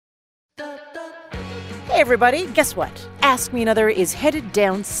Hey everybody, guess what? Ask Me Another is headed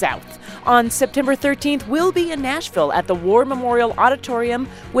down south. On September 13th, we'll be in Nashville at the War Memorial Auditorium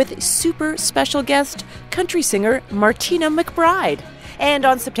with super special guest, country singer Martina McBride. And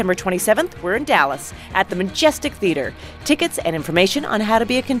on September 27th, we're in Dallas at the Majestic Theater. Tickets and information on how to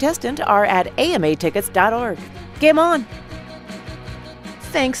be a contestant are at amatickets.org. Game on!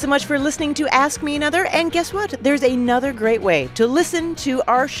 Thanks so much for listening to Ask Me Another, and guess what? There's another great way to listen to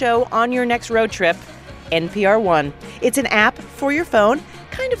our show on your next road trip, NPR One. It's an app for your phone,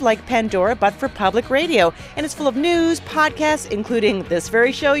 kind of like Pandora, but for public radio, and it's full of news, podcasts, including this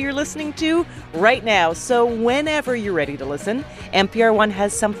very show you're listening to right now. So whenever you're ready to listen, NPR One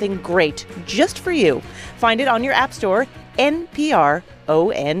has something great just for you. Find it on your app store, NPR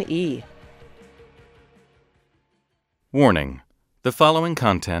ONE. Warning. The following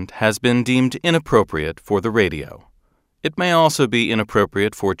content has been deemed inappropriate for the radio. It may also be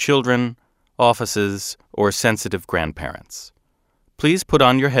inappropriate for children, offices, or sensitive grandparents. Please put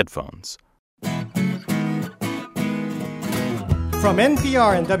on your headphones. From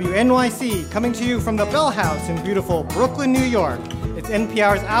NPR and WNYC, coming to you from the Bell House in beautiful Brooklyn, New York, it's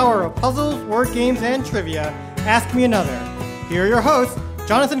NPR's hour of puzzles, word games, and trivia, Ask Me Another. Here are your hosts,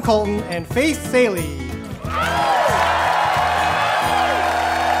 Jonathan Colton and Faith Salie.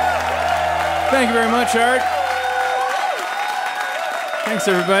 Thank you very much, Art. Thanks,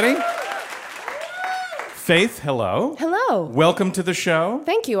 everybody. Faith, hello. Hello. Welcome to the show.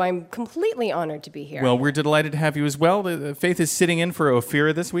 Thank you. I'm completely honored to be here. Well, we're delighted to have you as well. Faith is sitting in for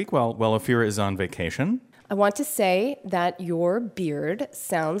Ophira this week while Ophira is on vacation. I want to say that your beard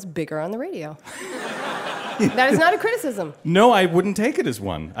sounds bigger on the radio. That is not a criticism. No, I wouldn't take it as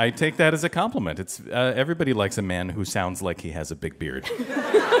one. I take that as a compliment. It's everybody likes a man who sounds like he has a big beard.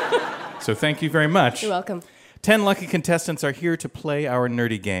 So thank you very much. You're welcome. 10 lucky contestants are here to play our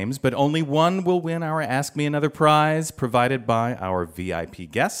nerdy games, but only one will win our Ask Me Another prize provided by our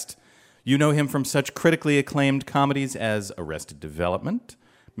VIP guest. You know him from such critically acclaimed comedies as Arrested Development,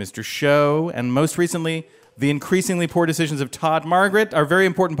 Mr. Show, and most recently, The Increasingly Poor Decisions of Todd Margaret. Our very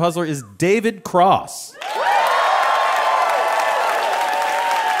important puzzler is David Cross.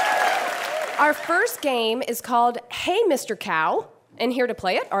 Our first game is called Hey, Mr. Cow. And here to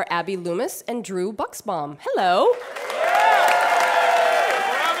play it are Abby Loomis and Drew Buxbaum. Hello.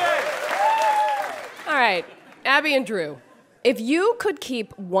 All right, Abby and Drew. If you could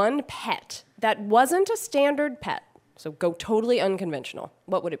keep one pet that wasn't a standard pet, so go totally unconventional,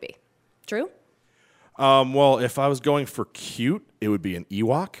 what would it be? Drew? Well, if I was going for cute, it would be an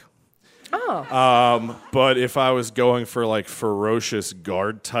Ewok. Oh. But if I was going for like ferocious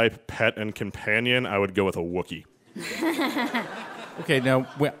guard type pet and companion, I would go with a Wookiee. Okay, now,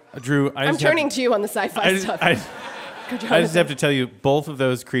 Drew, I'm turning to you on the sci-fi stuff. I just have to tell you, both of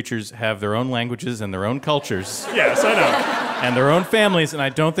those creatures have their own languages and their own cultures. Yes, I know. And their own families, and I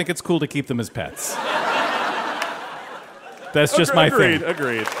don't think it's cool to keep them as pets. That's just my thing.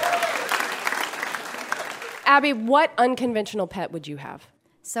 Agreed. Abby, what unconventional pet would you have?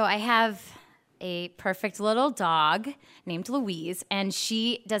 So I have a perfect little dog named Louise, and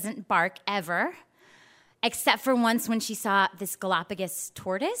she doesn't bark ever, except for once when she saw this Galapagos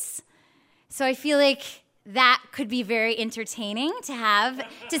tortoise. So I feel like that could be very entertaining to have,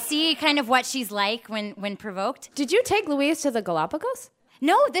 to see kind of what she's like when provoked. Did you take Louise to the Galapagos?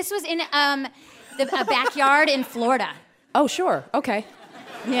 No, this was in a backyard in Florida. Oh, sure. Okay.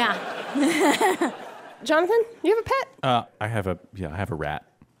 Yeah. Jonathan, you have a pet? I have a rat.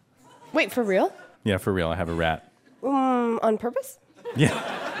 Wait, for real? Yeah, for real, I have a rat. On purpose?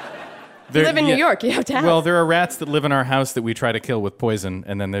 Yeah. You live in New York, you have to have. Well, there are rats that live in our house that we try to kill with poison,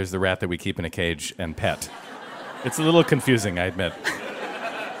 and then there's the rat that we keep in a cage and pet. It's a little confusing, I admit.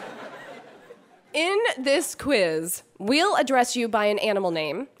 In this quiz, we'll address you by an animal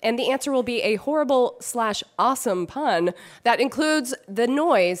name, and the answer will be a horrible/awesome pun that includes the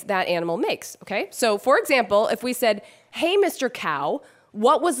noise that animal makes, okay? So, for example, if we said, "Hey, Mr. Cow,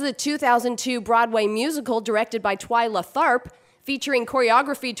 what was the 2002 Broadway musical directed by Twyla Tharp featuring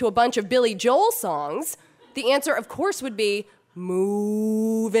choreography to a bunch of Billy Joel songs?" The answer, of course, would be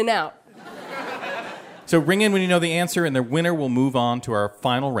Moving Out. So ring in when you know the answer, and the winner will move on to our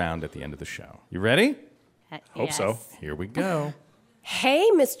final round at the end of the show. You ready? Hope so. Here we go. Hey,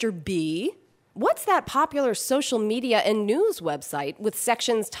 Mr. B, what's that popular social media and news website with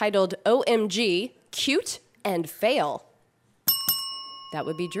sections titled OMG, Cute, and Fail? That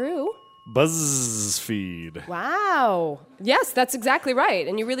would be Drew. BuzzFeed. Wow. Yes, that's exactly right.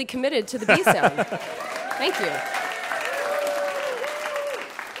 And you really committed to the B sound. Thank you.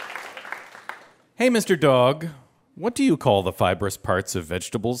 Hey, Mr. Dog, What do you call the fibrous parts of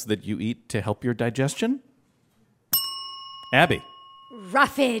vegetables that you eat to help your digestion? Abby.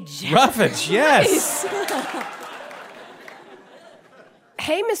 Roughage. Roughage, yes.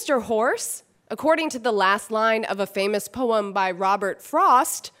 Hey, Mr. Horse. According to the last line of a famous poem by Robert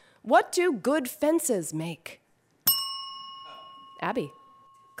Frost, what do good fences make? Abby.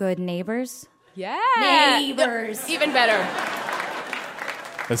 Good neighbors. Yeah. Neighbors. Even better.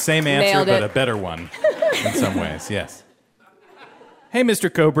 The same answer, Nailed it. but a better one in some ways, yes. Hey,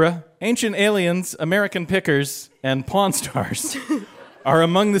 Mr. Cobra. Ancient Aliens, American Pickers, and Pawn Stars are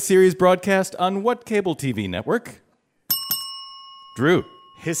among the series broadcast on what cable TV network? Drew.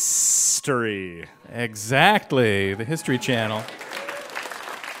 History. Exactly. The History Channel.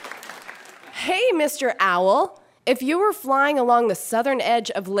 Hey, Mr. Owl. If you were flying along the southern edge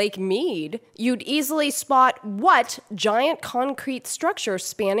of Lake Mead, you'd easily spot what giant concrete structure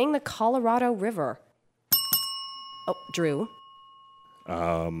spanning the Colorado River? Oh, Drew.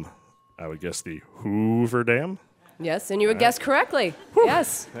 I would guess the Hoover Dam. Yes, and you would guess correctly.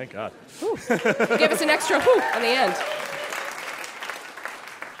 Yes. Thank God. Give us an extra whoo on the end.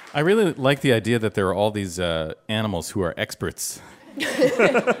 I really like the idea that there are all these animals who are experts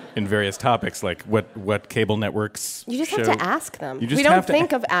in various topics, like what cable networks You just show. have to ask them. You just We don't have to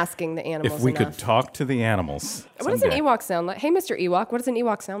think of asking the animals If we enough. could talk to the animals. What does an someday. Ewok sound like? Hey, Mr. Ewok, what does an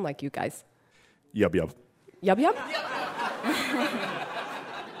Ewok sound like, you guys? Yub yub. Yub yub?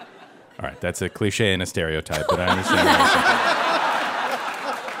 All right, that's a cliche and a stereotype, but I understand what you're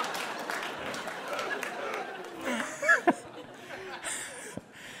saying.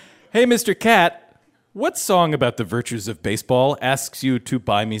 Hey, Mr. Cat, what song about the virtues of baseball asks you to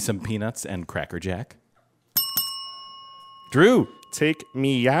buy me some peanuts and Cracker Jack? Drew. Take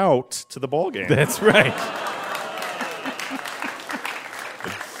me out to the ball game. That's right.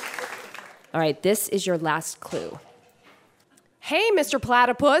 All right, this is your last clue. Hey, Mr.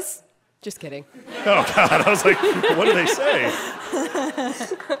 Platypus. Just kidding. Oh, God. I was like, what do they say?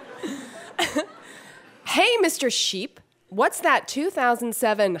 Hey, Mr. Sheep. What's that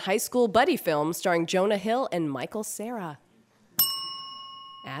 2007 high school buddy film starring Jonah Hill and Michael Cera?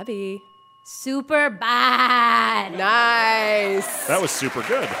 Abby. Super bad. Nice. That was super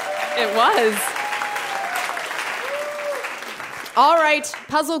good. It was. All right,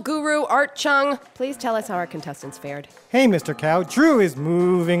 puzzle guru Art Chung, please tell us how our contestants fared. Hey, Mr. Cow, Drew is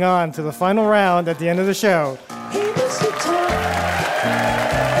moving on to the final round at the end of the show.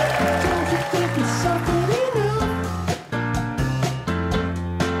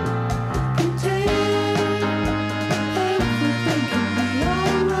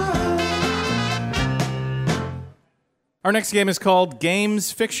 Our next game is called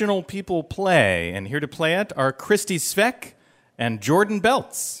Games Fictional People Play, and here to play it are Christy Sveck and Jordan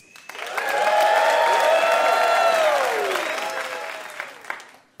Belts.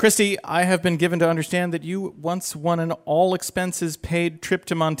 Christy, I have been given to understand that you once won an all-expenses-paid trip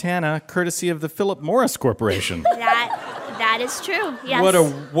to Montana courtesy of the Philip Morris Corporation. That is true. Yes. What a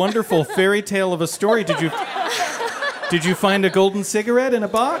wonderful fairy tale of a story. Did you find a golden cigarette in a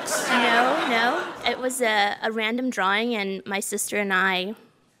box? No. It was a random drawing, and my sister and I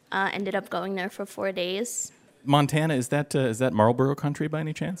ended up going there for 4 days. Montana, is that Marlboro country by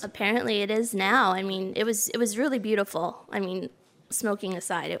any chance? Apparently, it is now. I mean, it was really beautiful. I mean, smoking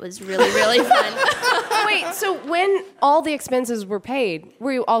aside, it was really, really fun. Wait, so when all the expenses were paid,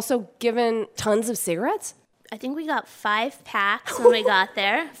 were you also given tons of cigarettes? I think we got 5 packs when we got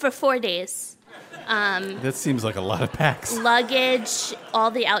there for 4 days. That seems like a lot of packs. Luggage,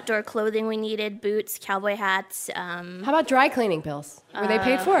 all the outdoor clothing we needed, boots, cowboy hats. How about dry cleaning pills? Were they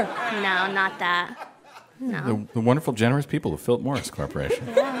paid for? No, not that. No. The wonderful, generous people of Philip Morris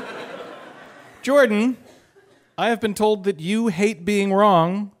Corporation. Jordan, I have been told that you hate being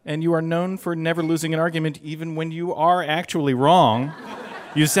wrong, and you are known for never losing an argument even when you are actually wrong.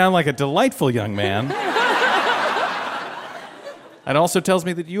 You sound like a delightful young man. It also tells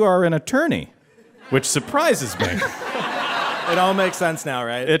me that you are an attorney, which surprises me. It all makes sense now,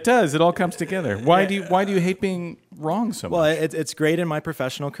 right? It does. It all comes together. Why do you hate being wrong so much? Well, it's great in my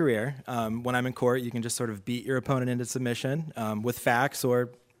professional career. When I'm in court, you can just sort of beat your opponent into submission with facts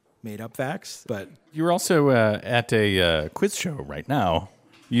or made-up facts. But you're also at a quiz show right now.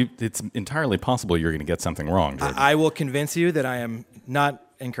 It's entirely possible you're going to get something wrong, Jordan. I will convince you that I am not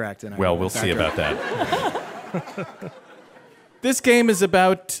incorrect. And Well, we'll see about that. This game is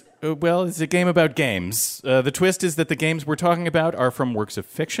about... it's a game about games. The twist is that the games we're talking about are from works of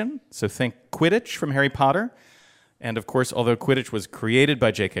fiction. So think Quidditch from Harry Potter. And of course, although Quidditch was created by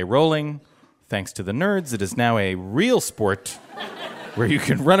J.K. Rowling, thanks to the nerds, it is now a real sport where you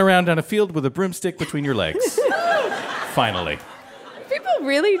can run around on a field with a broomstick between your legs. Finally. People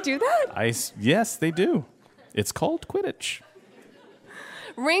really do that? Yes, they do. It's called Quidditch.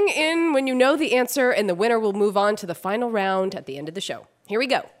 Ring in when you know the answer, and the winner will move on to the final round at the end of the show. Here we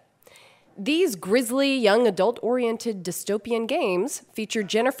go. These grisly, young adult-oriented dystopian games feature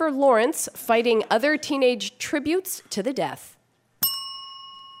Jennifer Lawrence fighting other teenage tributes to the death.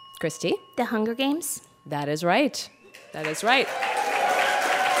 Christy? The Hunger Games? That is right. That is right.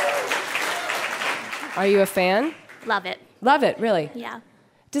 Are you a fan? Love it. Love it, really? Yeah.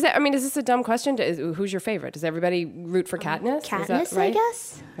 Is this a dumb question? Who's your favorite? Does everybody root for Katniss? Katniss, right? I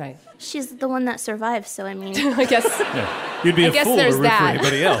guess. Right. She's the one that survives, so I mean. I guess. Yeah. You'd be a fool to root for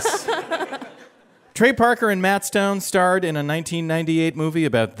anybody else. Trey Parker and Matt Stone starred in a 1998 movie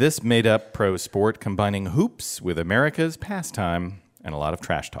about this made-up pro sport combining hoops with America's pastime and a lot of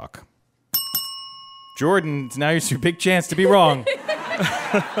trash talk. Jordan, now's your big chance to be wrong.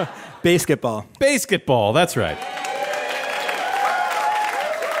 Basketball. Basketball, that's right.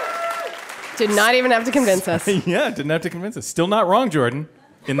 Did not even have to convince us. Yeah, didn't have to convince us. Still not wrong, Jordan.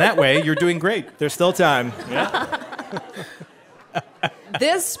 In that way, you're doing great. There's still time. Yeah.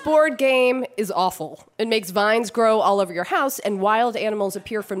 This board game is awful. It makes vines grow all over your house, and wild animals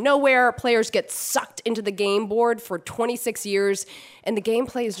appear from nowhere. Players get sucked into the game board for 26 years, and the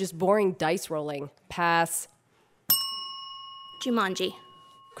gameplay is just boring dice rolling. Pass. Jumanji.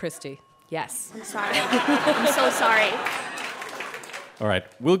 Christy. Yes. I'm sorry. I'm so sorry. All right,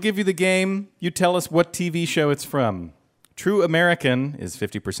 we'll give you the game. You tell us what TV show it's from. True American is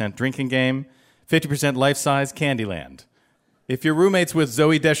 50% drinking game, 50% life-size Candyland. If you're roommates with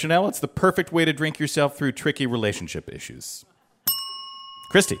Zooey Deschanel, it's the perfect way to drink yourself through tricky relationship issues.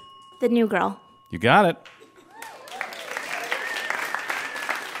 Christy. The New Girl. You got it.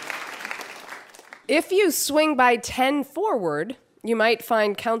 If you swing by 10 forward, you might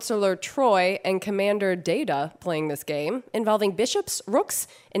find Counselor Troy and Commander Data playing this game, involving bishops, rooks,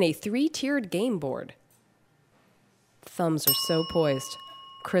 and a 3-tiered game board. Thumbs are so poised.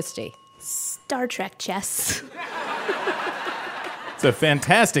 Christy. Star Trek chess. It's a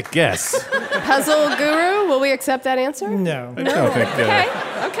fantastic guess. Puzzle Guru, will we accept that answer? No. I don't think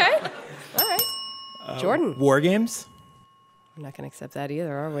Okay. All right. Jordan. War games? I'm not going to accept that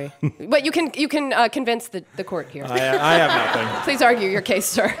either, are we? But you can convince the court here. I have nothing. Please argue your case,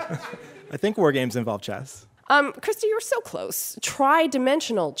 sir. I think war games involve chess. Christy, you're so close.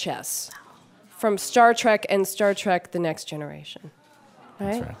 Tri-dimensional chess from Star Trek and Star Trek The Next Generation.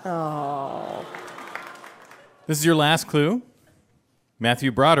 Right? That's right. Oh. This is your last clue.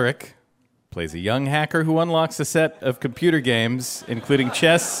 Matthew Broderick plays a young hacker who unlocks a set of computer games, including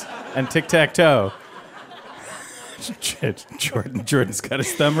chess and tic-tac-toe. Jordan's got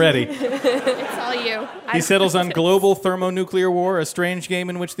his thumb ready. It's all you. He settles on global thermonuclear war, a strange game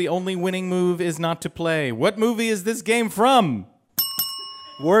in which the only winning move is not to play. What movie is this game from?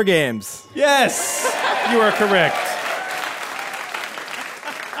 War games. Yes, you are correct.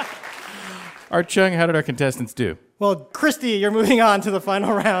 Art Chung, how did our contestants do? Well, Christy, you're moving on to the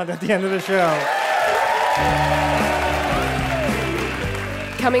final round at the end of the show.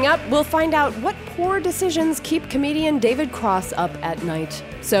 Coming up, we'll find out what poor decisions keep comedian David Cross up at night.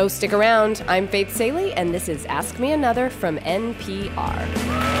 So stick around. I'm Faith Saley, and this is Ask Me Another from NPR.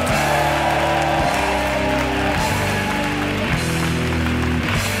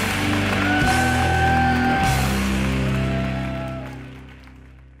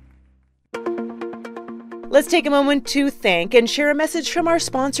 Let's take a moment to thank and share a message from our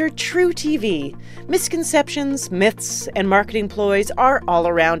sponsor, True TV. Misconceptions, myths, and marketing ploys are all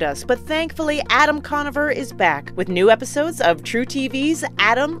around us, but thankfully, Adam Conover is back with new episodes of True TV's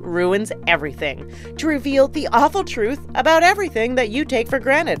Adam Ruins Everything to reveal the awful truth about everything that you take for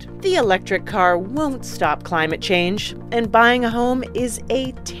granted. The electric car won't stop climate change, and buying a home is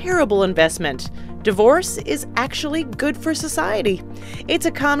a terrible investment. Divorce is actually good for society. It's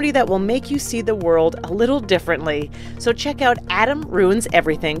a comedy that will make you see the world a little differently. So check out Adam Ruins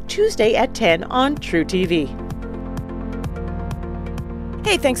Everything, Tuesday at 10 on True TV.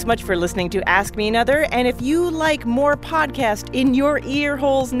 Hey, thanks so much for listening to Ask Me Another. And if you like more podcast in your ear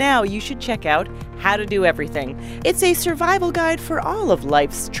holes now, you should check out How to Do Everything. It's a survival guide for all of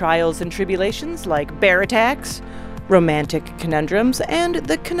life's trials and tribulations, like bear attacks, romantic conundrums, and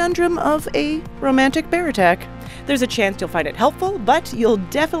the conundrum of a romantic bear attack. There's a chance you'll find it helpful, but you'll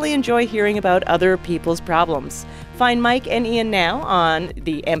definitely enjoy hearing about other people's problems. Find Mike and Ian now on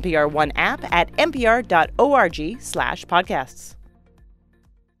the NPR One app at npr.org/podcasts.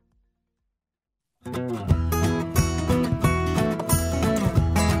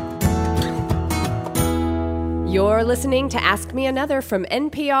 You're listening to Ask Me Another from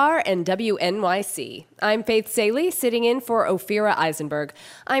NPR and WNYC. I'm Faith Saley, sitting in for Ophira Eisenberg.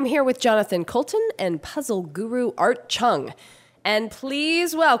 I'm here with Jonathan Colton and puzzle guru Art Chung. And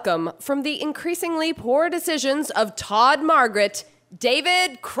please welcome, from the increasingly poor decisions of Todd Margaret,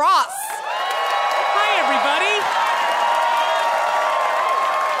 David Cross. Hi,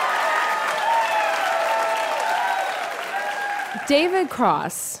 everybody. David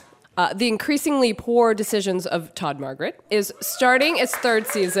Cross, the increasingly poor decisions of Todd Margaret, is starting its third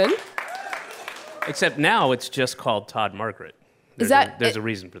season. Except now it's just called Todd Margaret. There's a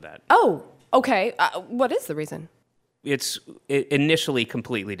reason for that. Oh, okay. What is the reason? It's initially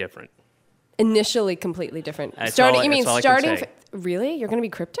completely different. Initially completely different. That's Starting? all- You mean that's all I can starting? say. Really? You're going to be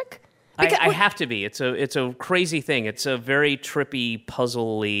cryptic? I have to be. It's a crazy thing. It's a very trippy,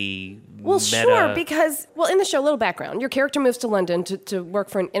 puzzly, Well, meta. sure, because, in the show, little background. Your character moves to London to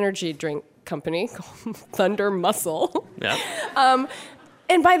work for an energy drink company called Thunder Muscle. Yeah.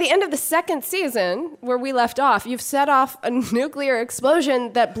 And by the end of the second season, where we left off, you've set off a nuclear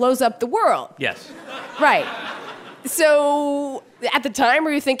explosion that blows up the world. Yes. Right. So, at the time,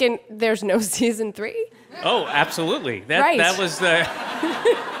 were you thinking there's no season 3? Oh, absolutely. Right. That was the...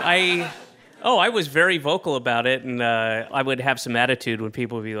 I was very vocal about it, and I would have some attitude when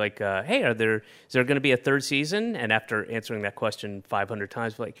people would be like, hey, is there going to be a third season? And after answering that question 500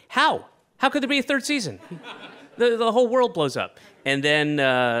 times, like, how? How could there be a third season? The whole world blows up. And then,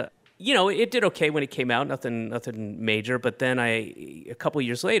 it did okay when it came out, nothing major. But then a couple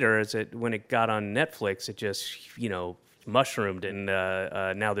years later, when it got on Netflix, it just, mushroomed, and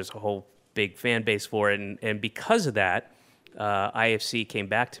now there's a whole big fan base for it. And because of that, IFC came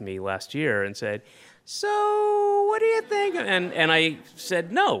back to me last year and said, so what do you think? And I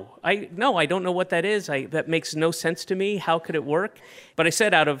said, no, I don't know what that is. That makes no sense to me. How could it work? But I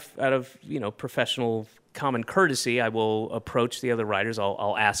said out of professional common courtesy, I will approach the other writers.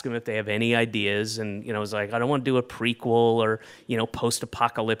 I'll ask them if they have any ideas. And, I was like, I don't want to do a prequel or,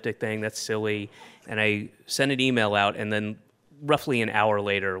 post-apocalyptic thing. That's silly. And I sent an email out, and then roughly an hour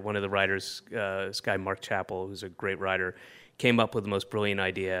later, one of the writers, this guy Mark Chappell, who's a great writer, came up with the most brilliant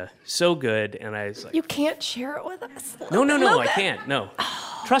idea. So good, and I was like... You can't share it with us? No, I can't, no.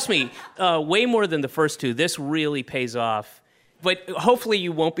 Trust me, way more than the first two. This really pays off. But hopefully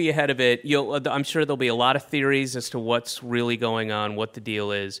you won't be ahead of it. I'm sure there'll be a lot of theories as to what's really going on, what the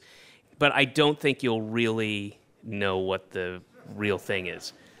deal is. But I don't think you'll really know what the real thing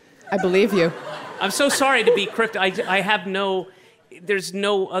is. I believe you. I'm so sorry to be cryptic. I have no... There's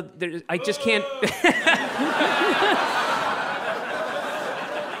no... I just can't...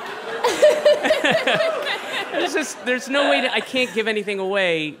 There's no way I can't give anything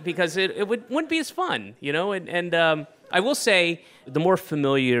away because it wouldn't be as fun, And I will say, the more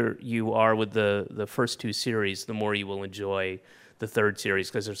familiar you are with the first two series, the more you will enjoy the third series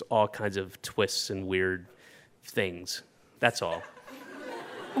because there's all kinds of twists and weird things. That's all.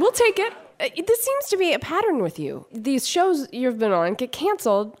 We'll take it. This seems to be a pattern with you. These shows you've been on get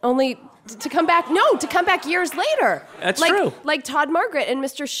canceled only to come back. No, to come back years later. That's true. Like Todd Margaret and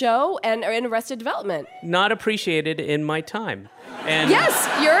Mr. Show and Arrested Development. Not appreciated in my time. And yes,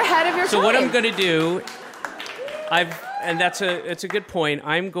 you're ahead of your time. So what I'm going to do, it's a good point.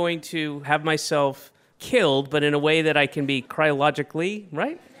 I'm going to have myself killed, but in a way that I can be cryologically,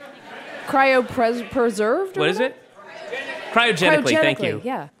 right? Preserved? What is it? Cryogenically, thank you.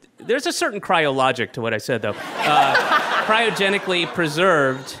 Yeah. There's a certain cryologic to what I said, though. Cryogenically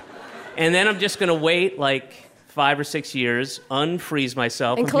preserved, and then I'm just going to wait like 5 or 6 years, unfreeze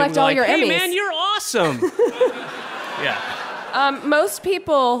myself, and collect all your Emmys. Emmys. Hey, man, you're awesome. Yeah. Most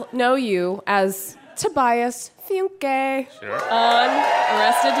people know you as Tobias Funke on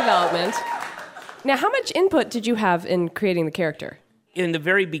Arrested Development. Now, how much input did you have in creating the character? In the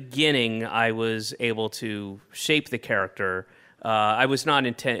very beginning, I was able to shape the character. It was not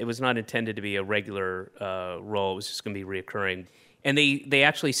intended to be a regular role. It was just going to be reoccurring. And they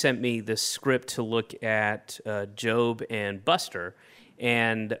actually sent me the script to look at Job and Buster,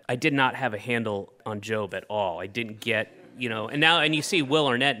 and I did not have a handle on Job at all. I didn't get, and you see Will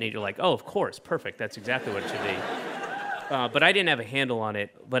Arnett, and you're like, oh, of course, perfect. That's exactly what it should be. But I didn't have a handle on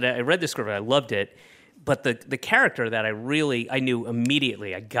it. But I read the script, and I loved it. But the character that I knew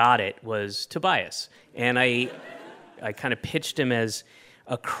immediately, I got it, was Tobias. And I kind of pitched him as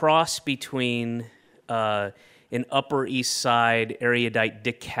a cross between an Upper East Side erudite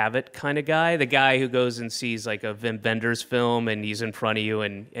Dick Cavett kind of guy, the guy who goes and sees like a Wim Wenders film and he's in front of you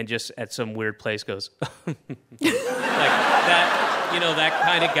and just at some weird place goes, like that, that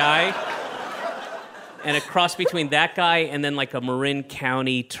kind of guy. And a cross between that guy and then like a Marin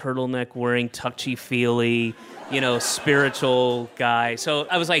County turtleneck wearing touchy-feely, spiritual guy. So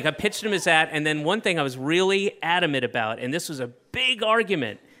I was like, I pitched him as that. And then one thing I was really adamant about, and this was a big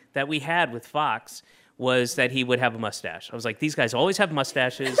argument that we had with Fox, was that he would have a mustache. I was like, these guys always have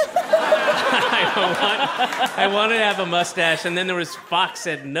mustaches. I wanted to have a mustache. And then there was Fox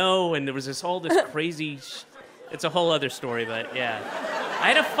said no, and there was this crazy... It's a whole other story, but yeah. I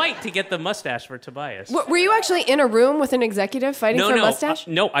had a fight to get the mustache for Tobias. Were you actually in a room with an executive fighting for a mustache?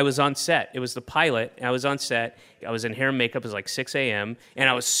 No, I was on set. It was the pilot. I was on set. I was in hair and makeup. It was like 6 a.m., and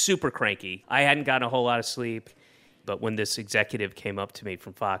I was super cranky. I hadn't gotten a whole lot of sleep. But when this executive came up to me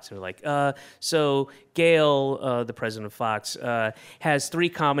from Fox, they were like, so Gail, the president of Fox, has 3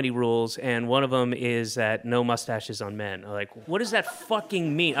 comedy rules, and one of them is that no mustaches on men. I'm like, what does that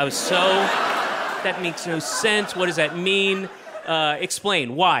fucking mean? I was so... That makes no sense. What does that mean?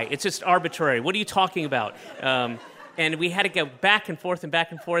 Explain. Why? It's just arbitrary. What are you talking about? And we had to go back and forth, and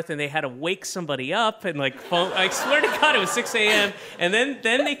they had to wake somebody up and phone. I swear to God, it was 6 a.m. And then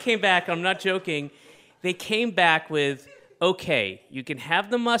they came back. I'm not joking. They came back with, okay, you can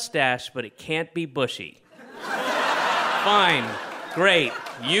have the mustache, but it can't be bushy. Fine. Great.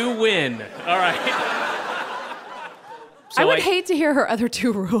 You win. All right. So I would hate to hear her other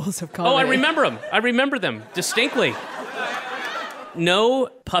 2 rules of comedy. Oh, I remember them. I remember them distinctly. No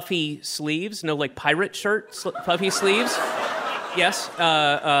puffy sleeves, no pirate shirt puffy sleeves. Yes,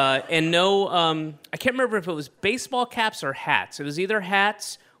 and no, I can't remember if it was baseball caps or hats. It was either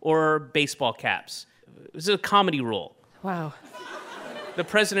hats or baseball caps. It was a comedy rule. Wow. The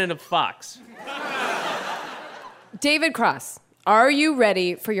president of Fox. David Cross. Are you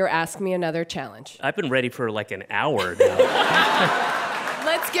ready for your Ask Me Another challenge? I've been ready for an hour now.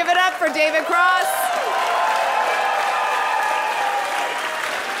 Let's give it up for David Cross.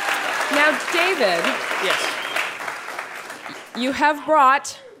 Now, David. Yes. You have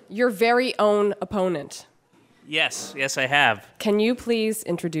brought your very own opponent. Yes, I have. Can you please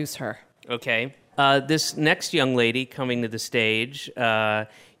introduce her? Okay. This next young lady coming to the stage,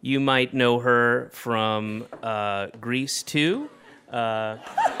 you might know her from Grease 2.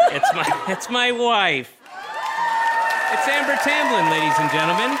 It's my wife. It's Amber Tamblyn, ladies and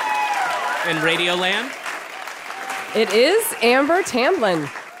gentlemen, in Radioland. It is Amber Tamblyn.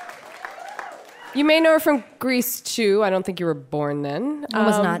 You may know her from Grease 2. I don't think you were born then. I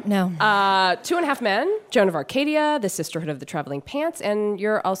was not, no. 2.5 Men, Joan of Arcadia, The Sisterhood of the Traveling Pants, and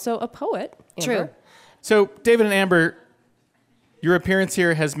you're also a poet, Amber. True. So, David and Amber, your appearance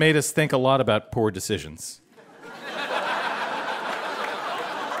here has made us think a lot about poor decisions.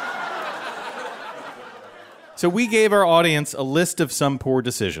 So we gave our audience a list of some poor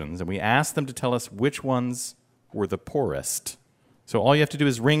decisions, and we asked them to tell us which ones were the poorest. So all you have to do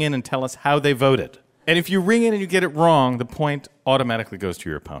is ring in and tell us how they voted. And if you ring in and you get it wrong, the point automatically goes to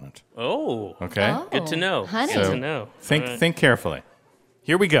your opponent. Oh. Okay? Oh. Good to know. Honey. Good to know. Think carefully.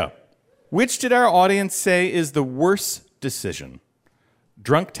 Here we go. Which did our audience say is the worst decision?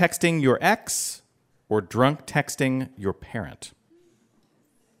 Drunk texting your ex or drunk texting your parent?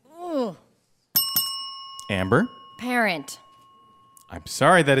 Ooh. Amber? Parent. I'm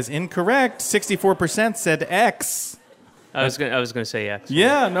sorry, that is incorrect. 64% said ex. I was gonna say X.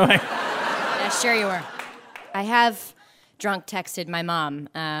 Yeah, no. Yeah, sure you were. I have drunk texted my mom,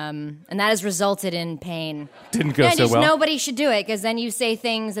 and that has resulted in pain. Didn't go so just well. Nobody should do it, because then you say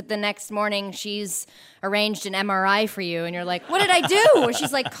things that the next morning she's arranged an MRI for you, and you're like, what did I do? Or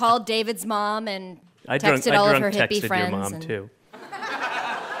she's like called David's mom and texted all of her hippie friends. Your mom too.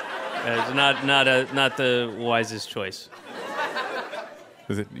 It's not the wisest choice.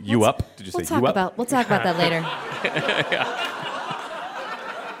 Was it you up? Did you say you up? We'll talk about that later.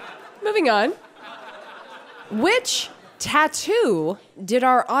 Moving on. Which tattoo did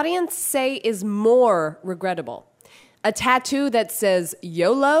our audience say is more regrettable? A tattoo that says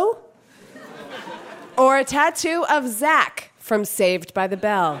YOLO? Or a tattoo of Zach from Saved by the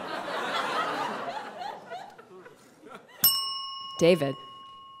Bell? David.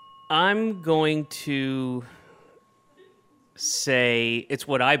 I'm going to say it's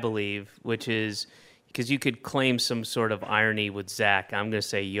what I believe, which is because you could claim some sort of irony with Zach. I'm going to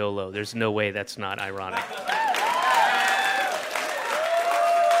say YOLO. There's no way that's not ironic.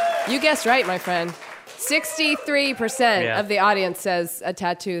 You guessed right, my friend. 63% of the audience says a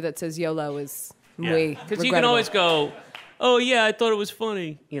tattoo that says YOLO is muy Because you can always go, oh, yeah, I thought it was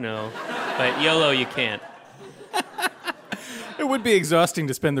funny, But YOLO, you can't. It would be exhausting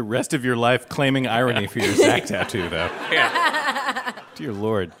to spend the rest of your life claiming irony for your Zach tattoo, though. Yeah. Dear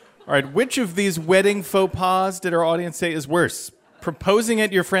Lord. All right, which of these wedding faux pas did our audience say is worse? Proposing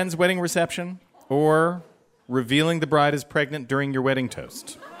at your friend's wedding reception or revealing the bride is pregnant during your wedding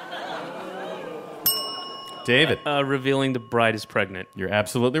toast? David. Revealing the bride is pregnant. You're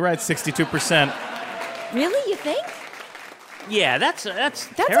absolutely right, 62%. Really, you think? Yeah, that's That's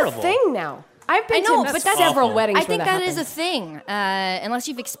terrible. a thing now. I've been know, to but that's several awful. weddings I think where that is a happens. thing. Unless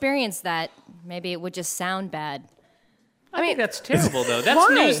you've experienced that, maybe it would just sound bad. I mean, that's terrible, though. That's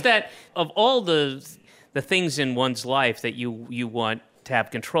Why? news that of all the things in one's life that you want to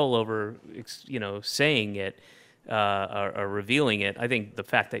have control over, saying it or revealing it, I think the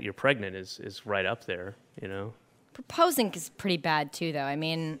fact that you're pregnant is right up there, Proposing is pretty bad, too, though. I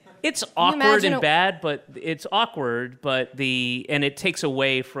mean... It's you awkward imagine and bad, but it's awkward, and it takes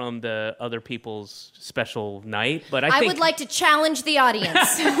away from the other people's special night. But I think would like to challenge the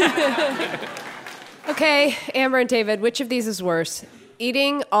audience. Okay, Amber and David, which of these is worse?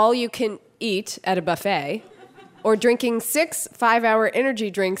 Eating all you can eat at a buffet or drinking 6 5-hour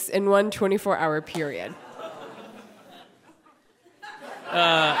energy drinks in one 24-hour period?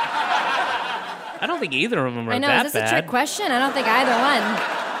 I don't think either of them are I know, that is this bad. a trick question? I don't think either one.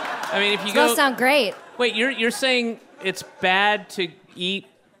 I mean, if you Those go, sound great. wait, you're saying it's bad to eat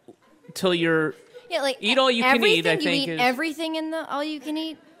till you're Yeah, like eat all you can eat. I everything, think you eat is everything in the all you can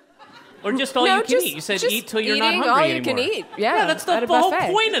eat. or just all No, you can just- eat. You said just eat till you're not eating hungry all you anymore. can eat, yeah, that's at the a whole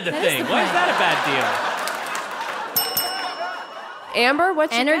buffet. point of the That is thing. the Why is point. that a bad deal? Amber,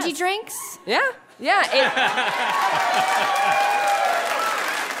 what's your Energy guess? drinks? Yeah.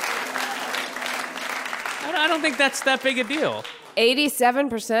 I don't think that's that big a deal.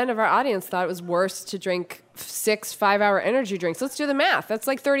 87% of our audience thought it was worse to drink 6 5-hour energy drinks. Let's do the math. That's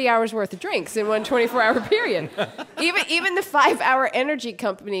like 30 hours worth of drinks in one 24-hour period. even the 5-hour energy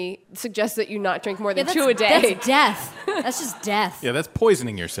company suggests that you not drink more than 2 a day. That's death. That's just death. Yeah, that's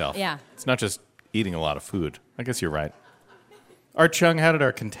poisoning yourself. Yeah. It's not just eating a lot of food. I guess you're right. Art Chung, how did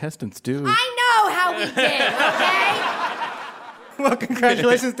our contestants do? I know how we did, okay? Well,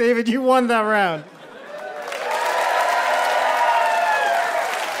 congratulations, David. You won that round.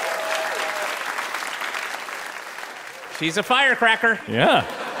 She's a firecracker. Yeah.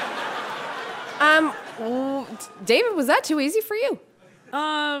 David, was that too easy for you?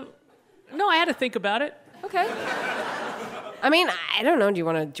 No, I had to think about it. Okay. I mean, I don't know. Do you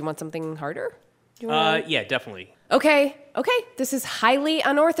want something harder? Yeah, definitely. Okay. This is highly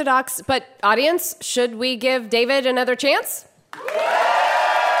unorthodox, but audience, should we give David another chance?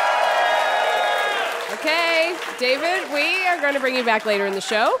 Okay, David, we are going to bring you back later in the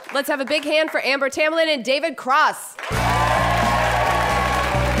show. Let's have a big hand for Amber Tamlin and David Cross.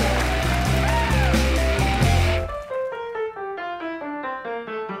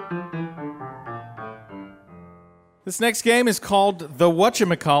 This next game is called The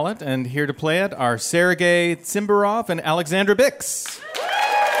Whatchamacallit, and here to play it are Sergei Tsimbarov and Alexandra Bix.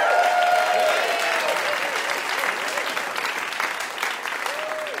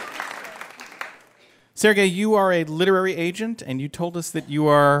 Sergei, you are a literary agent, and you told us that you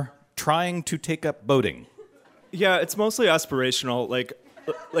are trying to take up boating. Yeah, it's mostly aspirational.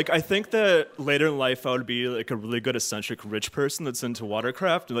 Like I think that later in life I would be like a really good eccentric rich person that's into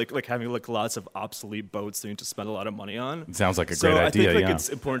watercraft, and like having like lots of obsolete boats that you need to spend a lot of money on. It sounds like a So great I idea, think yeah. it's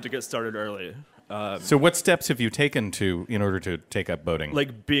important to get started early. So what steps have you taken in order to take up boating?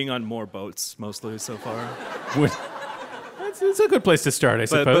 Like being on more boats mostly so far. It's a good place to start, I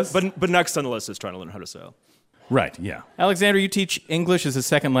suppose. But next on the list is trying to learn how to sail. Right, yeah. Alexandra, you teach English as a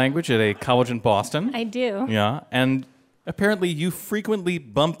second language at a college in Boston. I do. Yeah, and apparently you frequently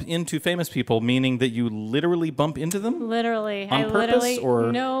bump into famous people, meaning that you literally bump into them? Literally. On purpose, or?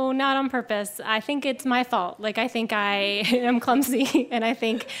 No, not on purpose. I think it's my fault. Like, I think I am clumsy, and I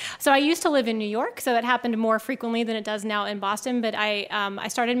think... So I used to live in New York, so it happened more frequently than it does now in Boston, but I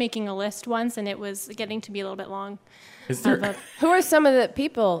started making a list once, and it was getting to be a little bit long. Is there... Who are some of the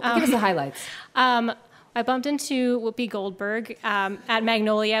people? Give us the highlights. I bumped into Whoopi Goldberg at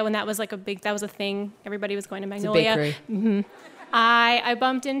Magnolia when that was like that was a thing. Everybody was going to Magnolia. It's a bakery. Mm-hmm. I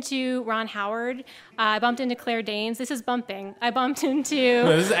bumped into Ron Howard. I bumped into Claire Danes. This is bumping. I bumped into...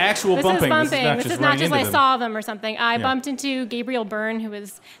 No, this is actual this bumping. Is bumping. This is not just I them. saw them or something. I bumped into Gabriel Byrne, who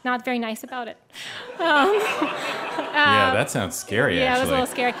was not very nice about it. Yeah, that sounds scary, yeah, actually. it was a little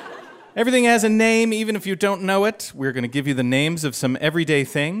scary. Everything has a name, even if you don't know it. We're going to give you the names of some everyday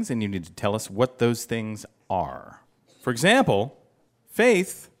things, and you need to tell us what those things are. For example,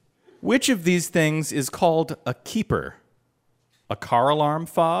 Faith, which of these things is called a keeper? A car alarm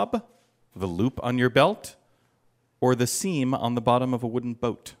fob, the loop on your belt, or the seam on the bottom of a wooden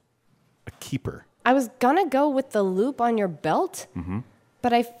boat? A keeper. I was gonna go with the loop on your belt,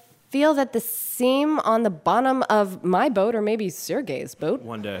 but I feel that the seam on the bottom of my boat, or maybe Sergei's boat,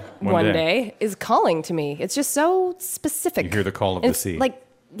 One day. One day. is calling to me. It's just so specific. You hear the call of the sea. Like,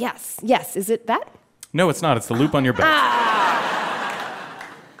 yes. Is it that? No, it's not. It's the loop on your boat.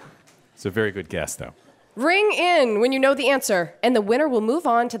 It's a very good guess, though. Ring in when you know the answer, and the winner will move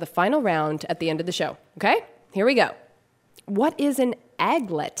on to the final round at the end of the show. Okay? Here we go. What is an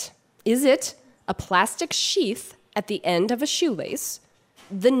aglet? Is it a plastic sheath at the end of a shoelace,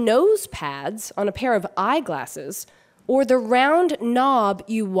 the nose pads on a pair of eyeglasses, or the round knob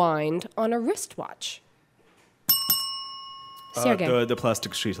you wind on a wristwatch? Sergey. The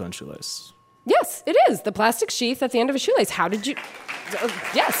plastic sheath on shoelace. Yes, it is. The plastic sheath at the end of a shoelace. How did you...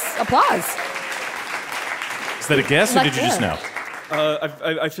 yes, applause. Is that a guess, or did you just know?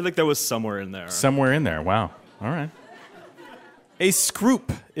 I feel like that was somewhere in there. Somewhere in there. Wow. All right. A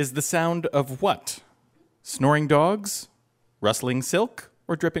scroop is the sound of what? Snoring dogs, rustling silk,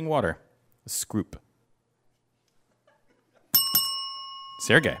 or dripping water? A scroop.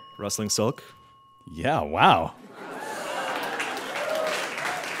 Sergey. Rustling silk. Yeah, wow.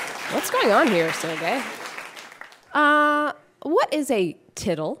 What's going on here, Sergey? What is a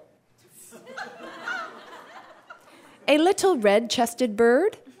tittle? A little red-chested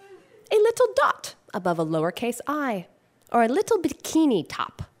bird? A little dot above a lowercase I? Or a little bikini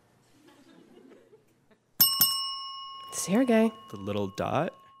top? Sergey. The little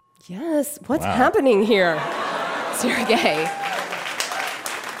dot? Yes. What's happening here, Sergey?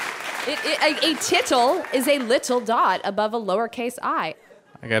 A tittle is a little dot above a lowercase I.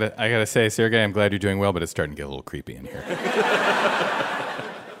 I gotta say, Sergey, I'm glad you're doing well, but it's starting to get a little creepy in here.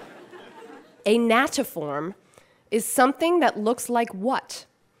 A natiform is something that looks like what?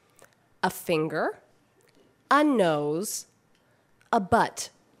 A finger, a nose, a butt.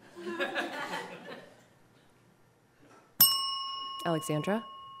 Alexandra?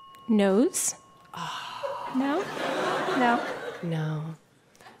 Nose? No? No. No.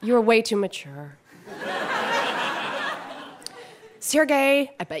 You're way too mature.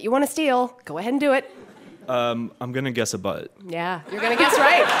 Sergey, I bet you want to steal. Go ahead and do it. I'm going to guess a butt. Yeah, you're going to guess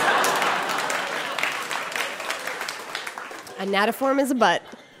right. A natiform is a butt.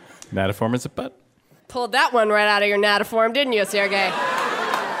 Natiform is a butt. Pulled that one right out of your natiform, didn't you, Sergey? All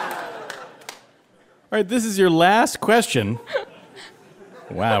right, this is your last question.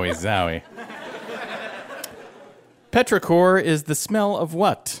 Wowie zowie. Petrichor is the smell of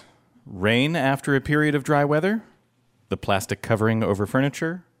what? Rain after a period of dry weather? The plastic covering over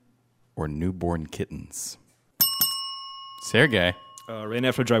furniture? Or newborn kittens? Sergey. Rain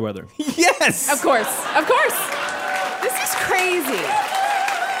after dry weather. Yes! Of course. This is crazy.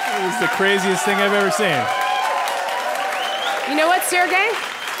 This is the craziest thing I've ever seen. You know what, Sergey?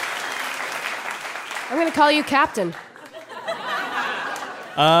 I'm going to call you captain.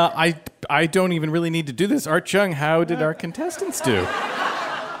 I don't even really need to do this. Art Chung, how did our contestants do?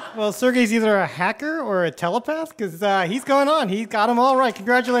 Well, Sergey's either a hacker or a telepath, because he's going on. He got them all right.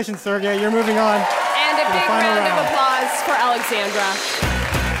 Congratulations, Sergey. You're moving on. And a big round of applause for Alexandra.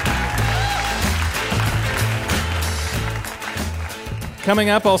 Coming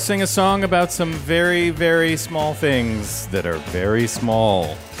up, I'll sing a song about some very, very small things that are very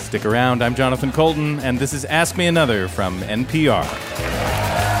small. Stick around. I'm Jonathan Colton, and this is Ask Me Another from NPR.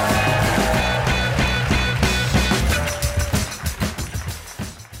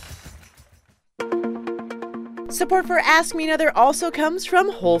 Support for Ask Me Another also comes from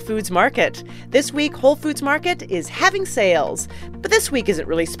Whole Foods Market. This week, Whole Foods Market is having sales. But this week isn't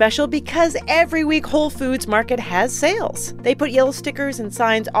really special because every week Whole Foods Market has sales. They put yellow stickers and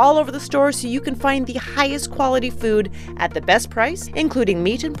signs all over the store so you can find the highest quality food at the best price, including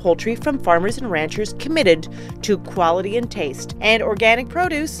meat and poultry from farmers and ranchers committed to quality and taste, and organic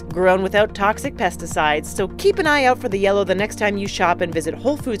produce grown without toxic pesticides. So keep an eye out for the yellow the next time you shop and visit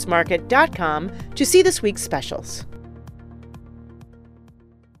WholeFoodsMarket.com to see this week's specials.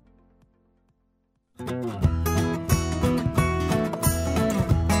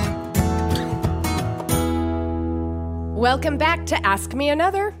 Welcome back to Ask Me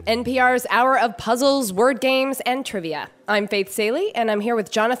Another, NPR's hour of puzzles, word games, and trivia. I'm Faith Saley, and I'm here with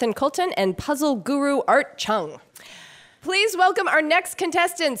Jonathan Colton and puzzle guru Art Chung. Please welcome our next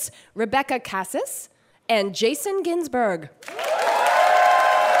contestants, Rebecca Cassis and Jason Ginsberg.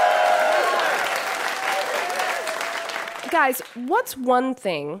 Guys, what's one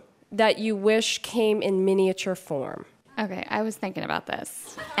thing that you wish came in miniature form? Okay, I was thinking about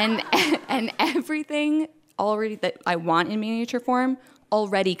this. And everything already that I want in miniature form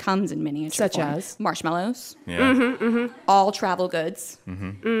already comes in miniature Such form. as? Marshmallows. Yeah. All travel goods.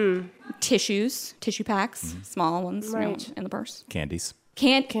 Mm. Tissues, tissue packs, small ones Right. in the purse. Candies.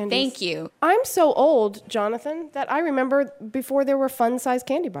 Can't Candies. thank you. I'm so old, Jonathan, that I remember before there were fun-sized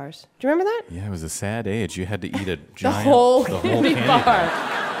candy bars. Do you remember that? Yeah, it was a sad age. You had to eat a giant... whole the whole candy candy bar. bar.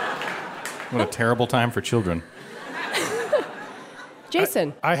 What a terrible time for children.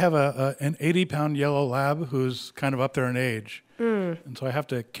 Jason. I have an 80-pound yellow lab who's kind of up there in age. And so I have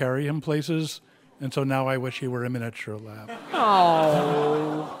to carry him places. And so now I wish he were a miniature lab.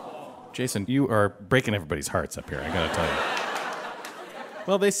 Oh. Jason, you are breaking everybody's hearts up here, I gotta tell you.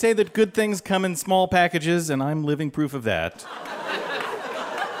 Well, they say that good things come in small packages, and I'm living proof of that.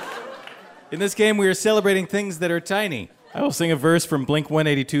 In this game, we are celebrating things that are tiny. I will sing a verse from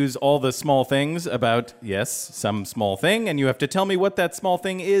Blink-182's All the Small Things about, yes, some small thing, and you have to tell me what that small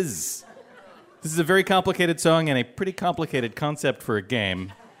thing is. This is a very complicated song and a pretty complicated concept for a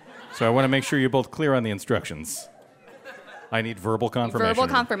game, so I want to make sure you're both clear on the instructions. I need verbal confirmation. Verbal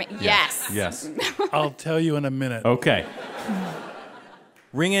confirmation. Yes. Yes. I'll tell you in a minute. Okay.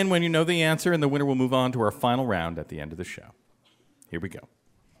 Ring in when you know the answer, and the winner will move on to our final round at the end of the show. Here we go.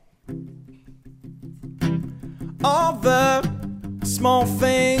 All the small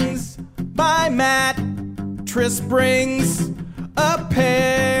things by Matt Triss brings a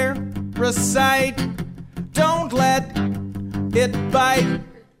parasite. Don't let it bite.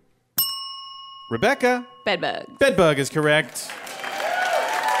 Rebecca. Bedbug. Bedbug is correct.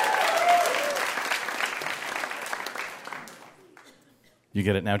 You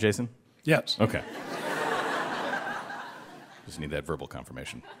get it now, Jason? Yes. Okay. Just need that verbal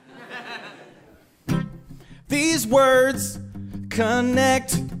confirmation. These words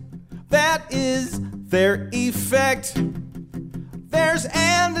connect. That is their effect. There's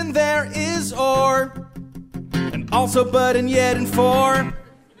and there is or. And also but and yet and for.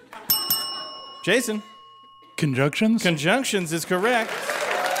 Jason. Conjunctions? Conjunctions is correct.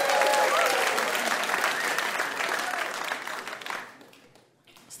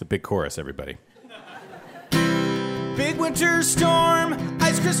 It's the big chorus, everybody. Big winter storm,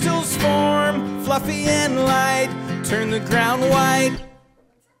 ice crystals form, fluffy and light, turn the ground white.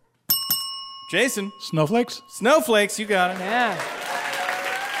 Jason. Snowflakes? Snowflakes, you got it. Yeah.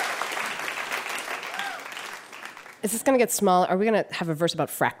 Is this going to get smaller? Are we going to have a verse about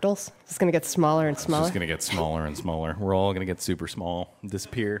fractals? Is this going to get smaller and smaller? It's just going to get smaller and smaller. We're all going to get super small and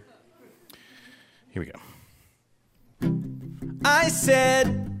disappear. Here we go. I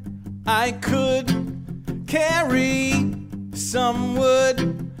said I could carry some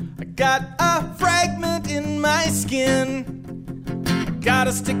wood. I got a fragment in my skin. I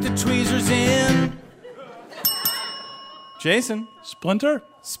gotta stick the tweezers in. Jason. Splinter?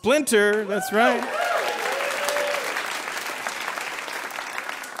 Splinter, that's right.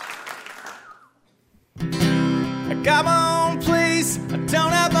 I got my own place, I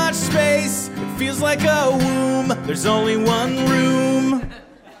don't have much space. It feels like a womb, there's only one room.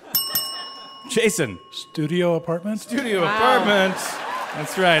 Jason. Studio apartment? Studio apartment.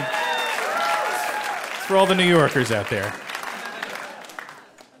 That's right. It's for all the New Yorkers out there.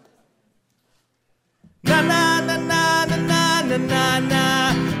 Na na na na na na na na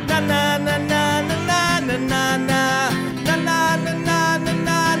na na na na na na na na na.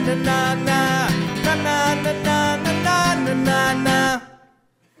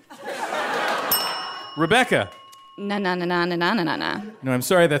 Rebecca. Na na na na na na na na. No, I'm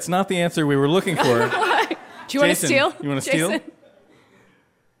sorry, that's not the answer we were looking for. Do you want to steal? You want to steal?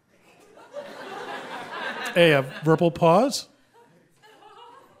 A verbal pause?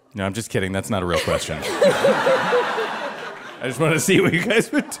 No, I'm just kidding. That's not a real question. I just wanted to see what you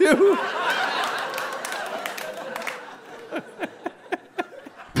guys would do.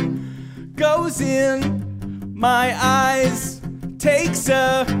 Goes in my eyes, takes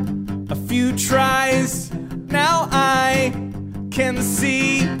a few tries. Now I can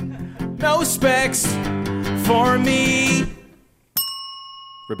see no specs for me.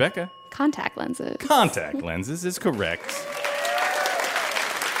 Rebecca? Contact lenses. Contact lenses is correct.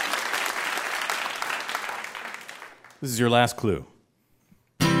 This is your last clue.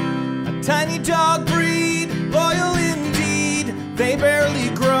 A tiny dog breed, loyal indeed. They barely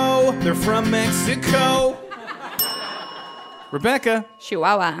grow, they're from Mexico. Rebecca?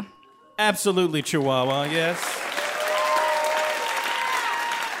 Chihuahua. Absolutely Chihuahua, yes.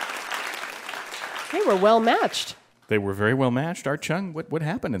 They were well matched. They were very well matched. Art Chung, what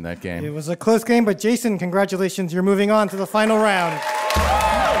happened in that game? It was a close game, but Jason, congratulations. You're moving on to the final round.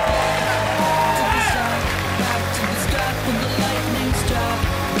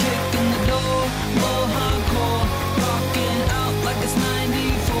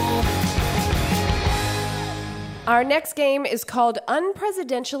 Our next game is called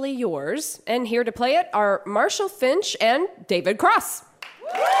Unpresidentially Yours, and here to play it are Marshall Finch and David Cross.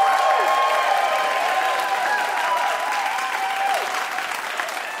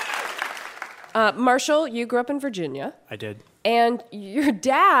 Marshall, you grew up in Virginia. I did. And your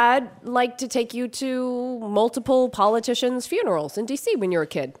dad liked to take you to multiple politicians' funerals in D.C. when you were a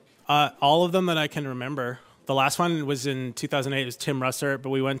kid. All of them that I can remember. The last one was in 2008. It was Tim Russert, but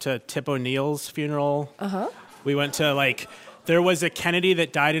we went to Tip O'Neill's funeral. Uh-huh. We went to, there was a Kennedy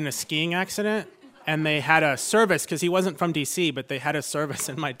that died in a skiing accident, and they had a service, because he wasn't from D.C., but they had a service,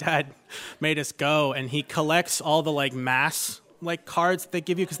 and my dad made us go, and he collects all the, mass, cards that they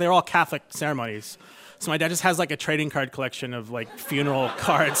give you, because they're all Catholic ceremonies. So my dad just has, a trading card collection of, funeral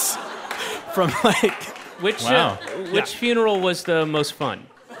cards from, Which funeral was the most fun?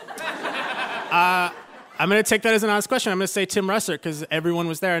 I'm going to take that as an honest question. I'm going to say Tim Russert because everyone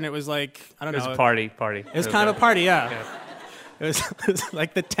was there and it was I don't know. It was a party. It was kind of a party, yeah. It was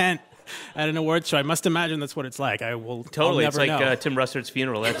like the tent at an award show. I must imagine that's what it's like. Totally. It's like Tim Russert's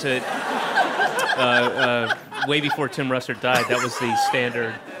funeral. That's it. Way before Tim Russert died, that was the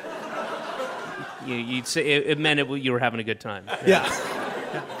standard. You'd say it meant you were having a good time. Yeah.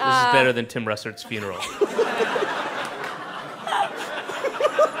 This is better than Tim Russert's funeral.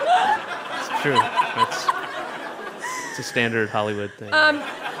 It's true. It's a standard Hollywood thing.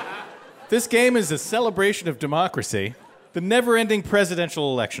 This game is a celebration of democracy. The never-ending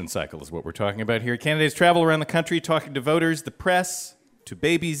presidential election cycle is what we're talking about here. Candidates travel around the country talking to voters, the press, to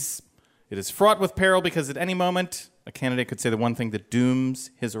babies. It is fraught with peril because at any moment, a candidate could say the one thing that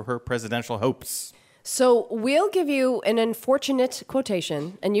dooms his or her presidential hopes. So we'll give you an unfortunate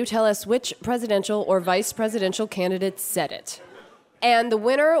quotation, and you tell us which presidential or vice presidential candidate said it. And the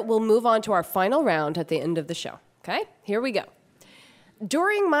winner will move on to our final round at the end of the show. Okay? Here we go.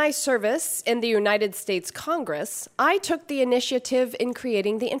 During my service in the United States Congress, I took the initiative in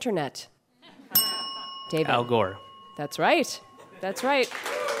creating the internet. David. Al Gore. That's right. That's right.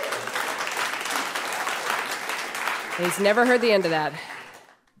 He's never heard the end of that.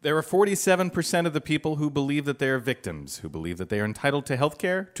 There are 47% of the people who believe that they are victims, who believe that they are entitled to health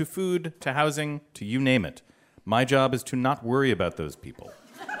care, to food, to housing, to you name it. My job is to not worry about those people.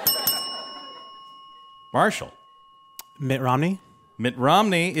 Marshall. Mitt Romney. Mitt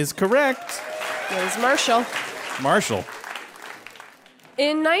Romney is correct. There's Marshall. Marshall.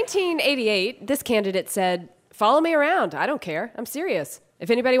 In 1988, this candidate said, "Follow me around. I don't care. I'm serious. If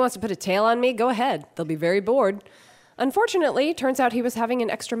anybody wants to put a tail on me, go ahead. They'll be very bored." Unfortunately, turns out he was having an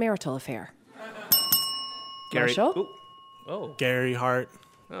extramarital affair. Marshall? Oh. Gary Hart.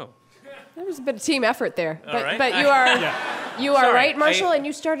 Oh. There was a bit of team effort there. All right. But you are you are Sorry, right, Marshall, and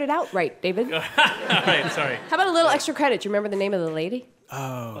you started out right, David. All right, sorry. How about a little extra credit? Do you remember the name of the lady?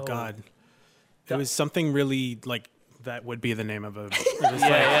 Oh. God. It was something really, that would be the name of a... It was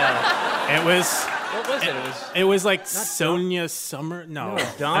yeah. It was... What was it? It was like Sonia Summer. No,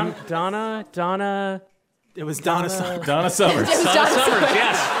 Donna. It was Donna Summers. Donna Summers. It was Donna Summers.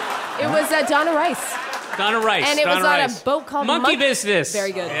 Yes. It was Donna Rice. Donna Rice. And it was Donna on Rice. a boat called Monkey Business.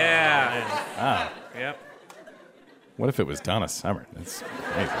 Very good. Yeah. Ah. Yep. What if it was Donna Summer? That's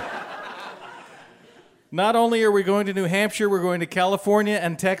crazy. Not only are we going to New Hampshire, we're going to California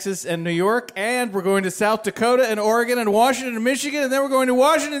and Texas and New York, and we're going to South Dakota and Oregon and Washington and Michigan, and then we're going to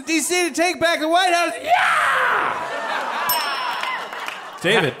Washington, D.C. to take back the White House. Yeah!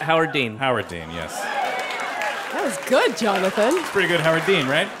 David. Howard Dean. Howard Dean, yes. That was good, Jonathan. It's pretty good Howard Dean,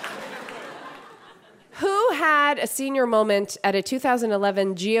 right? Who had a senior moment at a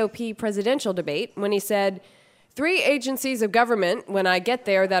 2011 GOP presidential debate when he said, "3 agencies of government when I get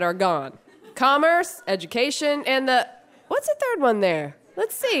there that are gone. Commerce, education, and the..." What's the third one there?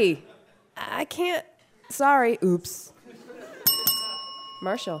 Let's see. I can't... Sorry. Oops.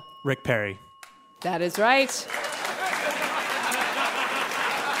 Marshall. Rick Perry. That is right.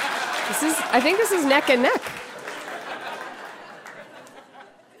 I think this is neck and neck.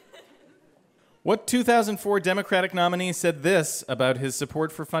 What 2004 Democratic nominee said this about his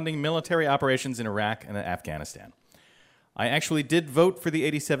support for funding military operations in Iraq and Afghanistan? "I actually did vote for the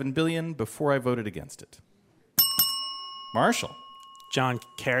 $87 billion before I voted against it." Marshall. John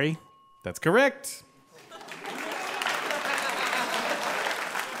Kerry. That's correct.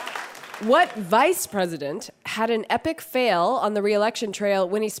 What vice president had an epic fail on the re-election trail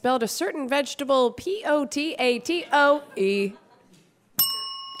when he spelled a certain vegetable P-O-T-A-T-O-E?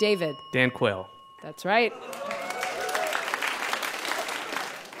 David. Dan Quayle. That's right.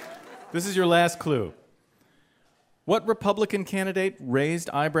 This is your last clue. What Republican candidate raised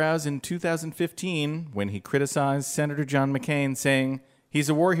eyebrows in 2015 when he criticized Senator John McCain, saying, "He's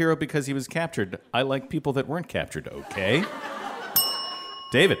a war hero because he was captured. I like people that weren't captured, okay?"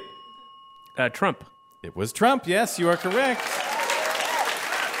 David. Trump. It was Trump, yes, you are correct.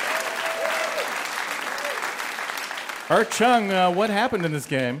 Art Chung, what happened in this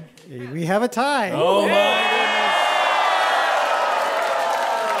game? We have a tie. Oh, my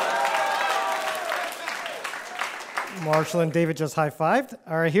goodness. Marshall and David just high-fived.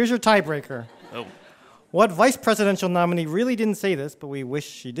 All right, here's your tiebreaker. Oh. What vice presidential nominee really didn't say this, but we wish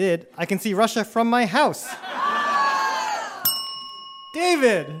she did? I can see Russia from my house.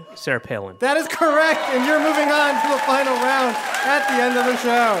 David. Sarah Palin. That is correct, and you're moving on to the final round at the end of the show.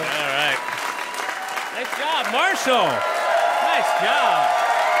 All right. Nice job, Marshall. Nice job.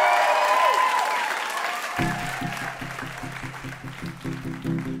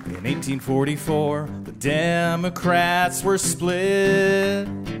 In 1844, the Democrats were split.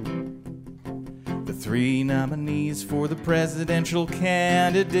 The three nominees for the presidential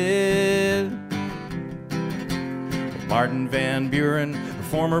candidate: Martin Van Buren, a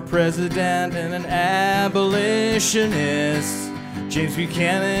former president and an abolitionist; James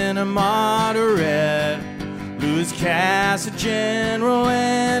Buchanan, a moderate; Lewis Cass, a general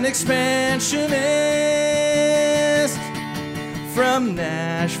and expansionist. From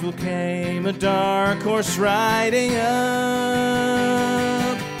Nashville came a dark horse riding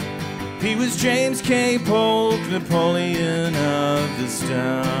up. He was James K. Polk, Napoleon of the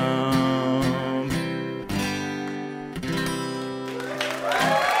Stump.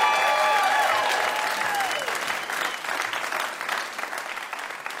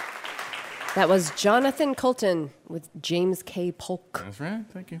 That was Jonathan Colton with James K. Polk. That's right.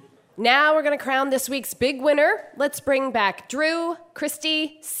 Thank you. Now we're going to crown this week's big winner. Let's bring back Drew,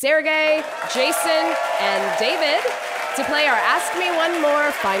 Christy, Sergey, Jason, and David to play our Ask Me One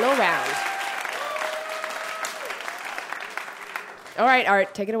More final round. All right,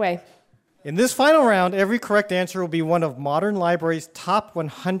 Art, take it away. In this final round, every correct answer will be one of Modern Library's top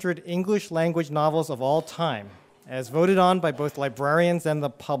 100 English language novels of all time, as voted on by both librarians and the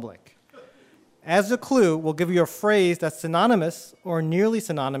public. As a clue, we'll give you a phrase that's synonymous or nearly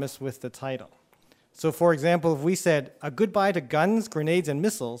synonymous with the title. So, for example, if we said, a goodbye to guns, grenades, and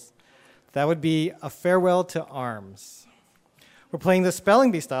missiles, that would be a farewell to arms. We're playing the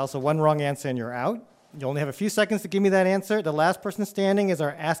spelling bee style, so one wrong answer and you're out. You only have a few seconds to give me that answer. The last person standing is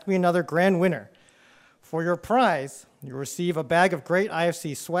our Ask Me Another grand winner. For your prize, you'll receive a bag of great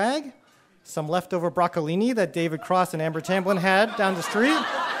IFC swag, some leftover broccolini that David Cross and Amber Tamblyn had down the street,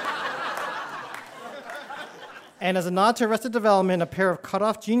 and as a nod to Arrested Development, a pair of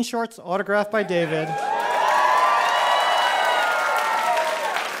cut-off jean shorts autographed by David,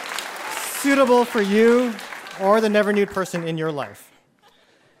 suitable for you or the never-nude person in your life.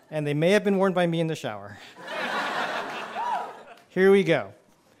 And they may have been worn by me in the shower. Here we go.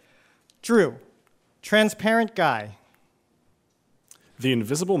 Drew, transparent guy. The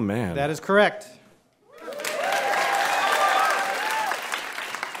Invisible Man. That is correct.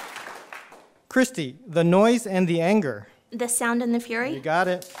 Christy, the noise and the anger. The Sound and the Fury. You got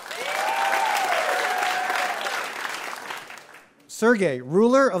it. Sergey,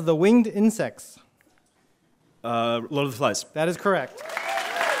 ruler of the winged insects. Lord of the Flies. That is correct.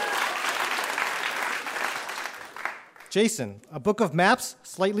 Jason, a book of maps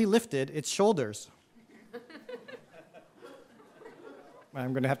slightly lifted its shoulders.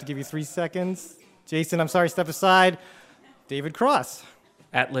 I'm going to have to give you 3 seconds. Jason, I'm sorry, step aside. David Cross.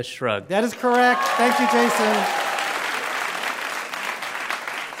 Atlas Shrugged. That is correct. Thank you, Jason.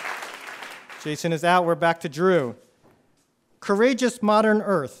 Jason is out. We're back to Drew. Courageous Modern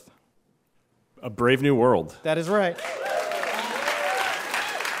Earth. A Brave New World. That is right.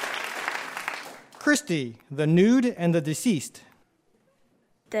 Christy, the nude and the deceased.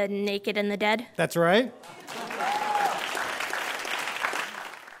 The Naked and the Dead. That's right.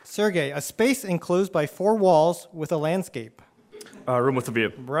 Sergey, a space enclosed by 4 walls with a landscape. Room with a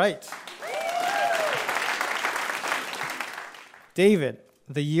View. Right. David,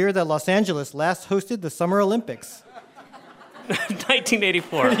 the year that Los Angeles last hosted the Summer Olympics.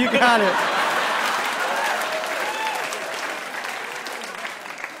 1984. You got it.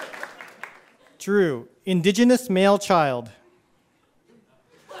 Drew, indigenous male child.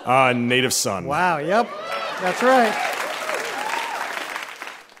 Native Son. Wow, yep. That's right.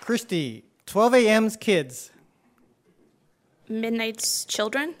 Christy, 12 a.m.'s kids. Midnight's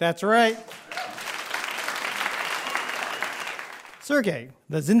Children. That's right. Sergey,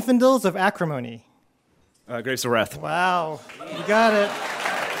 the Zinfandels of Acrimony. Grapes of Wrath. Wow, you got it.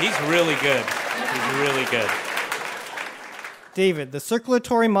 He's really good. He's really good. David, the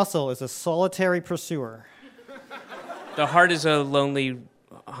circulatory muscle is a solitary pursuer. The heart is a lonely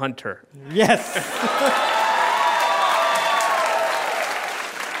hunter. Yes.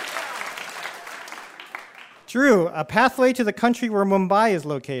 Drew, a pathway to the country where Mumbai is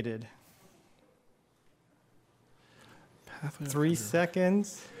located. 3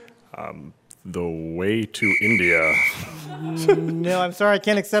 seconds. The way to India. No, I'm sorry, I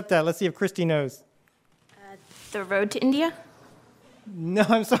can't accept that. Let's see if Christy knows. The road to India? No,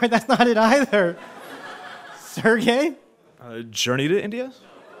 I'm sorry, that's not it either. Sergey? Journey to India?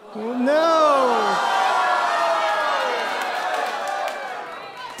 No!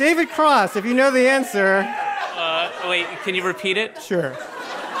 David Cross, if you know the answer. Wait, can you repeat it? Sure.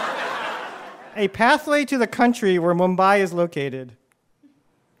 A pathway to the country where Mumbai is located.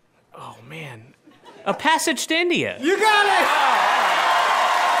 Oh, man. A passage to India. You got it!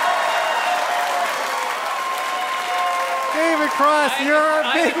 David Cross, you're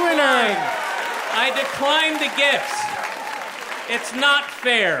a big winner. I decline the gifts. It's not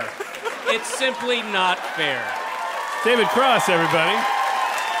fair. It's simply not fair. David Cross, everybody.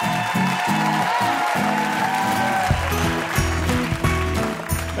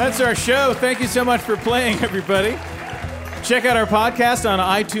 That's our show. Thank you so much for playing, everybody. Check out our podcast on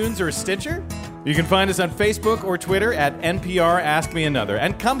iTunes or Stitcher. You can find us on Facebook or Twitter at NPR Ask Me Another.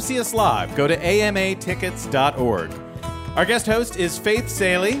 And come see us live. Go to amatickets.org. Our guest host is Faith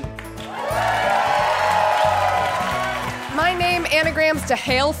Salie. My name anagrams to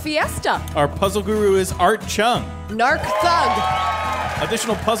Hail Fiesta. Our puzzle guru is Art Chung. Narc Thug.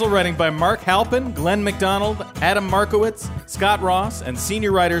 Additional puzzle writing by Mark Halpin, Glenn McDonald, Adam Markowitz, Scott Ross, and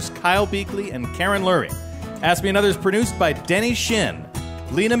senior writers Kyle Beakley and Karen Lurie. Ask Me Another is produced by Denny Shin,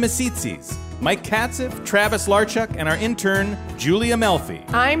 Lena Misitsis, Mike Katzev, Travis Larchuk, and our intern, Julia Melfi.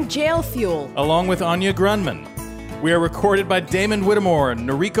 I'm Jail Fuel. Along with Anya Grunman. We are recorded by Damon Whittemore,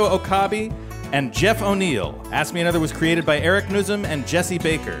 Noriko Okabe, and Jeff O'Neill. Ask Me Another was created by Eric Nuzum and Jesse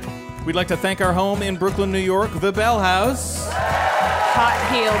Baker. We'd like to thank our home in Brooklyn, New York, the Bell House. Hot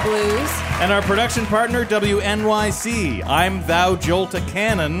Heel Blues. And our production partner, WNYC. I'm Thou Jolta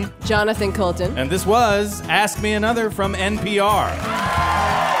Cannon. Jonathan Colton. And this was Ask Me Another from NPR.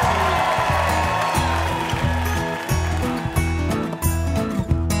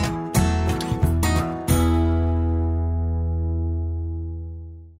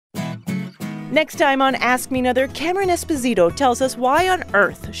 Next time on Ask Me Another, Cameron Esposito tells us why on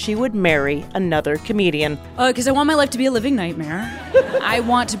earth she would marry another comedian. Because I want my life to be a living nightmare. I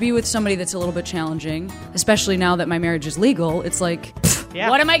want to be with somebody that's a little bit challenging, especially now that my marriage is legal. It's like,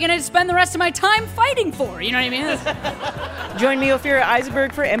 what am I going to spend the rest of my time fighting for? You know what I mean? Join me, Ophira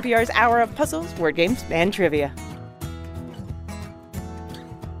Eisenberg, for NPR's Hour of Puzzles, Word Games, and Trivia.